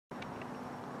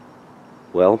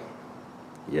Well,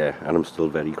 yeah, and I'm still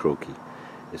very croaky.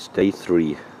 It's day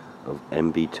 3 of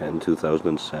MB10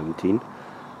 2017.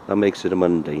 That makes it a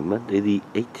Monday the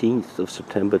 18th of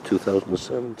September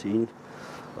 2017.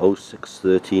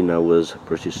 06:13 hours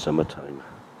British summertime.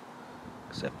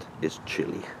 Except it's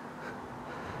chilly.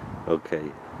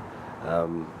 Okay,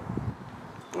 I'm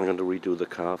going to redo the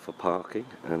car for parking,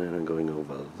 and then I'm going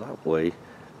over that way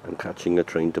and catching a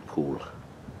train to Poole.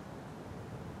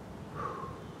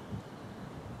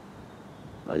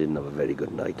 I didn't have a very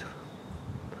good night.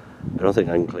 I don't think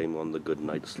I can claim on the good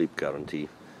night sleep guarantee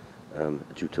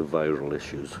due to viral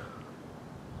issues.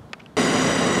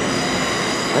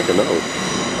 I don't know.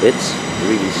 It's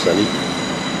really sunny.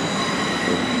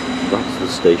 That's the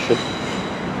station.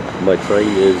 My train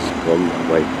is on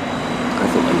my way. I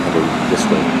think I'm heading this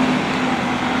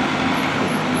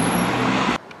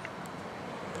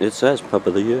way. It says Pub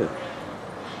of the Year.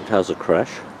 It has a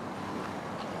crash.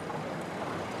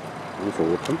 It's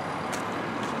autumn.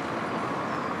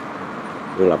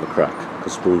 We'll have a crack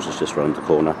because Spoons is just round the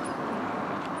corner.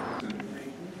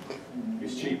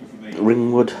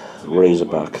 Ringwood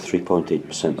Razorback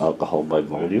 3.8% alcohol by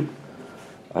volume.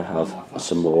 I have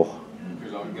some more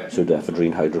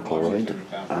pseudoephedrine hydrochloride,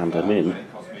 and I'm in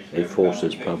a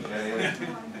Forces pub,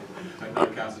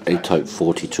 a Type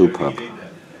 42 pub,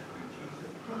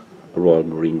 a Royal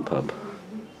Marine pub.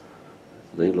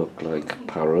 They look like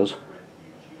paras.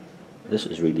 This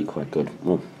is really quite good.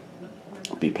 Oh,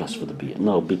 B+ for the beer.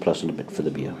 No, B+ and a bit for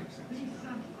the beer.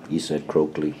 He said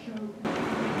croakily.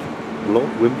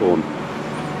 Lord Wimborne.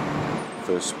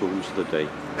 First Spoons of the day.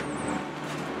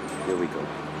 Here we go.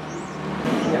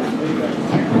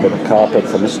 Got a carpet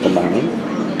for Mr. Manning.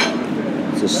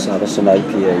 It's a Saracen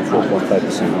IPA,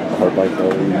 4.5% alcohol by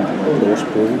volume, Close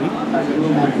Brewery.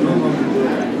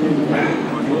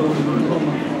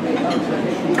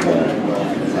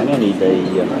 And I need a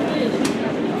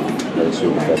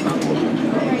soon effect.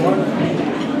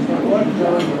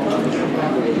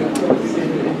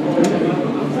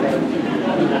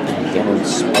 Getting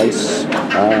spice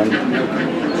and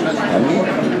honey,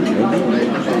 maybe?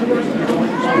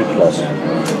 B+.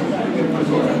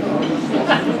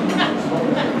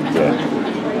 Yeah.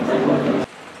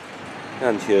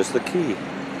 And here's the key.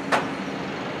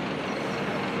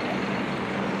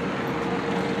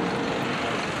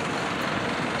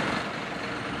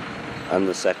 And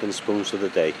the second Spoons of the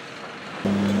day.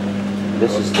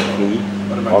 This is the key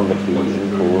on the key in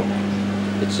Poole.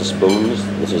 It's a Spoons.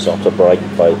 This is Otter Bright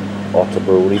by Otter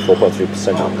Brewery,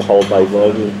 4.3% alcohol by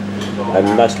volume, and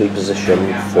nicely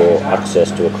positioned for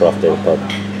access to a craft ale pub.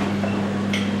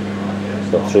 It's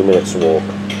got 3 minutes to walk.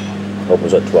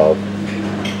 Opens at 12.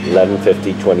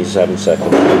 11:50, 27 seconds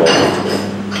at the moment.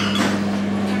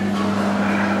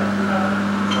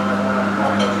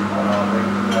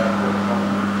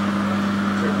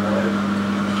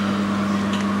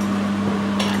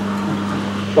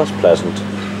 That's pleasant.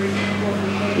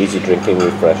 Easy drinking,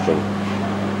 refreshing.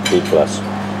 B+.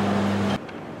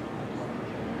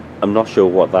 I'm not sure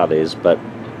what that is, but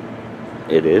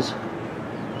it is.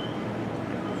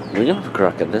 We're gonna have a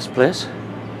crack at this place,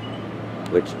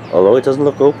 which, although it doesn't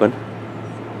look open,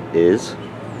 is,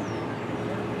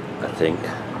 I think,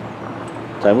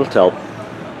 time will tell.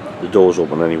 The door's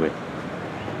open anyway.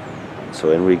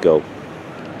 So in we go.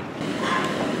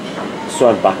 So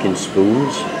I'm back in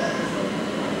Spoons.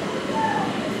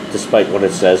 Despite what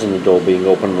it says and the door being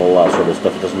open and all that sort of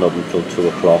stuff, it doesn't open until 2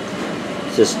 o'clock.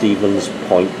 This is Stevens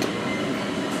Point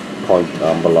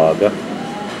Amber Lager,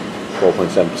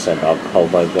 4.7% alcohol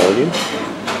by volume.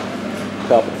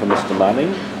 Carpet for Mr.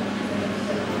 Manning.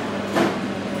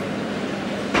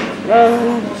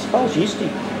 It smells yeasty.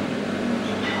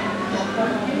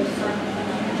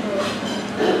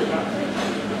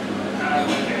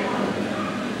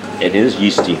 It is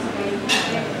yeasty.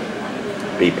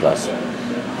 B+.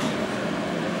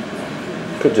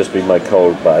 Could just be my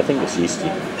cold, but I think it's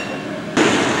yeasty.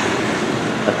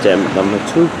 Attempt number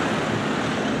 2.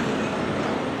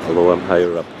 Although I'm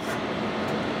higher up.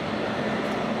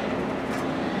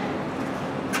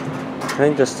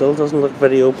 Kinda still doesn't look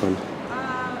very open.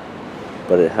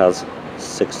 But it has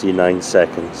 69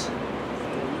 seconds.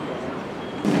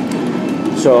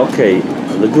 So okay,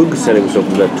 the Google said it was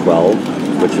open at 12,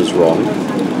 which was wrong.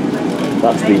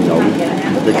 That's been known.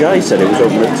 The guy said it was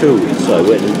open at 2, so I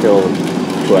waited until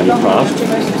 20 past.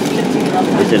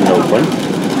 It didn't open.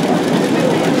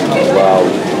 Wow.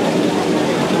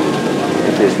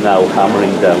 It is now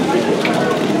hammering down.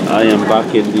 I am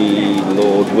back in the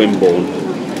Lord Wimborne,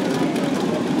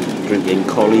 drinking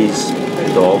Collie's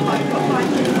Dog,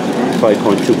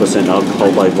 5.2%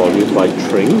 alcohol by volume by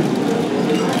Tring.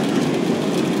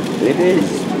 It is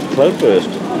cloudburst.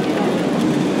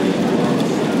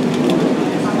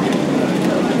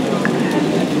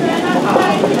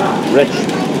 Rich,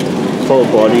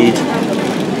 full-bodied,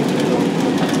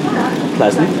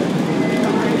 pleasant.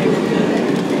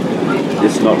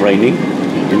 It's not raining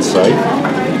inside.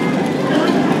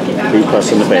 B+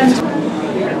 in the bed.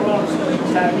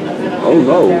 Oh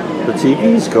no, the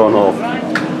TV's gone off.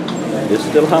 It's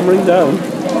still hammering down.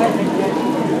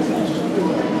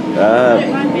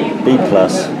 B+,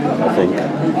 I think.